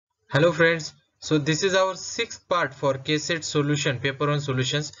Hello friends, so this is our sixth part for KSET solution, paper on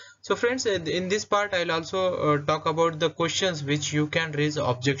solutions. So friends, in this part I'll also talk about the questions which you can raise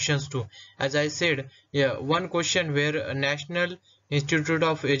objections to. As I said, yeah, one question where National Institute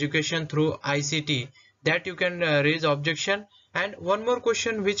of Education through ICT, that you can raise objection, and one more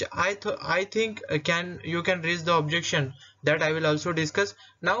question which I think you can raise the objection, that I will also discuss.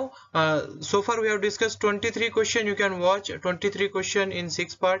 Now so far we have discussed 23 question. You can watch 23 question in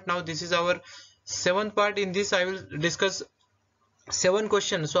 6 part. Now this is our seventh part. In this I will discuss 7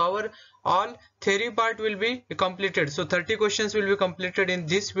 questions. So our all theory part will be completed. So 30 questions will be completed in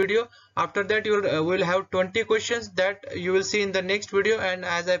this video. After that you will have 20 questions that you will see in the next video, and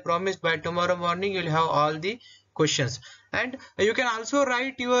as I promised, by tomorrow morning you will have all the questions. And you can also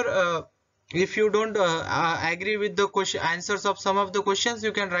write your if you don't agree with the question answers of some of the questions,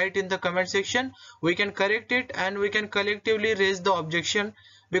 you can write in the comment section. We can correct it and we can collectively raise the objection,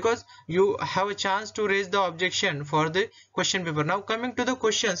 because you have a chance to raise the objection for the question paper. Now coming to the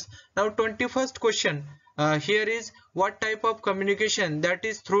questions. Now 21st question, here is what type of communication, that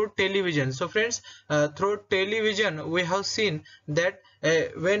is through television. So friends, through television we have seen that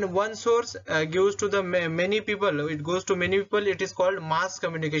when one source gives to the many people, it goes to many people, it is called mass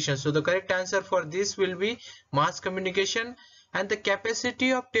communication. So the correct answer for this will be mass communication. And the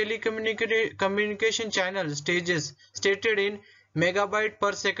capacity of telecommunication channel stages stated in megabyte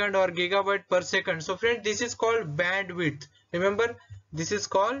per second or gigabyte per second. So friends, this is called bandwidth. Remember, this is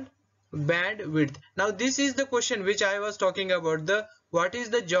called bandwidth. Now this is the question which I was talking about, the what is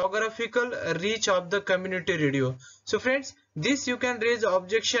the geographical reach of the community radio. So friends, this you can raise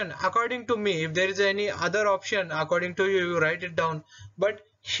objection according to me. If there is any other option according to you, you write it down. But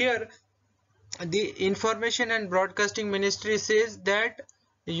here the Information and Broadcasting Ministry says that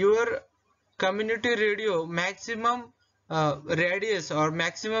your community radio maximum radius or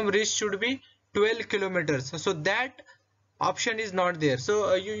maximum reach should be 12 kilometers. So that option is not there.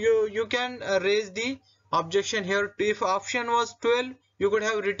 So you can raise the objection here. If option was 12, you could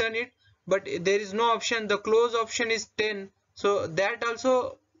have written it, but there is no option. The close option is 10. So that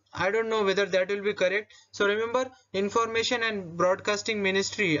also I don't know whether that will be correct. So remember, Information and Broadcasting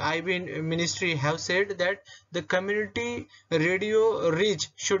Ministry, IB Ministry, have said that the community radio reach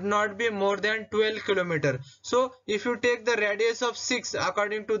should not be more than 12 kilometer. So if you take the radius of 6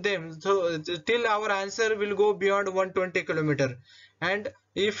 according to them, so till our answer will go beyond 120 kilometer. And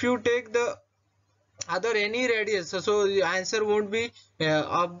if you take the other any radius, so the answer won't be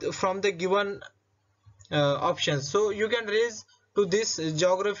from the given options. So you can raise to this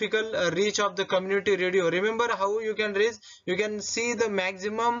geographical reach of the community radio. Remember how you can raise? You can see the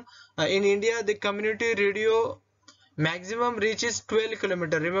maximum in India, the community radio maximum reach is 12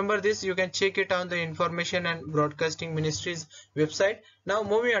 kilometer. Remember this, you can check it on the Information and Broadcasting Ministry's website. Now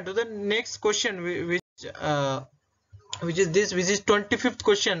moving on to the next question, which is 25th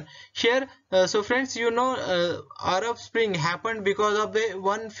question here. So friends, you know, Arab Spring happened because of the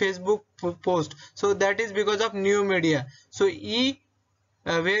one Facebook post. So that is because of new media. So E,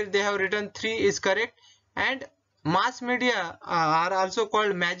 where they have written 3 is correct, and mass media are also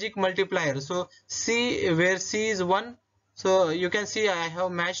called magic multiplier. So C, where C is 1. So you can see I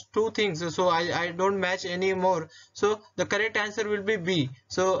have matched 2 things, so I don't match any more. So the correct answer will be B.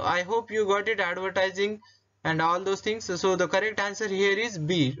 So I hope you got it, advertising and all those things. So the correct answer here is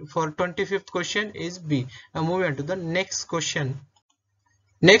B. For 25th question is B. Now moving on to the next question.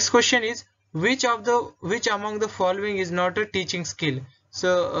 Next question is, which among the following is not a teaching skill?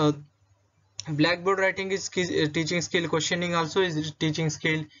 So blackboard writing is teaching skill, questioning also is teaching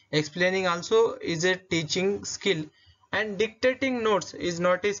skill, explaining also is a teaching skill, and dictating notes is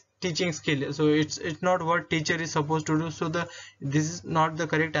not a teaching skill. So it's not what teacher is supposed to do. So this is not the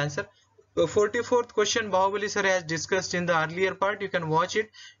correct answer. 44th question, Bahubali sir has discussed in the earlier part. You can watch it.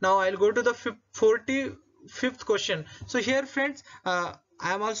 Now I'll go to the 45th question. So here friends, I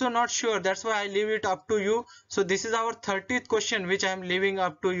am also not sure, that's why I leave it up to you. So this is our 30th question which I am leaving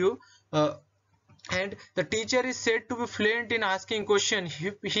up to you. And the teacher is said to be fluent in asking question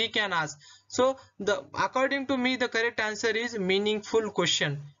he can ask. So according to me, the correct answer is meaningful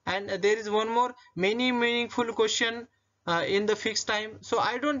question. And there is one more, many meaningful question in the fixed time. So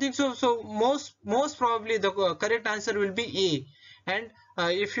I don't think so. So most probably the correct answer will be A. And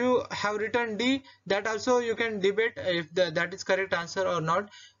if you have written D, that also you can debate if that is correct answer or not.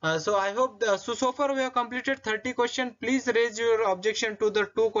 So I hope so far we have completed 30 questions. Please raise your objection to the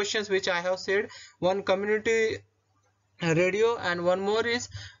 2 questions which I have said. One community radio and one more is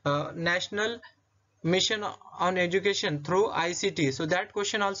National Mission on Education through ICT. So that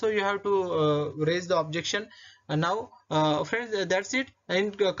question also you have to raise the objection. Now friends, that's it.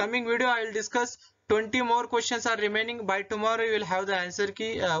 In coming video I will discuss 20 more questions are remaining. By tomorrow you will have the answer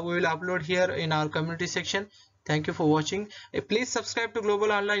key. We will upload here in our community section. Thank you for watching. Please subscribe to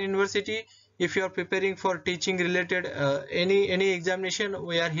Global Online University. If you are preparing for teaching related any examination,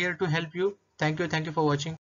 we are here to help you. Thank you for watching.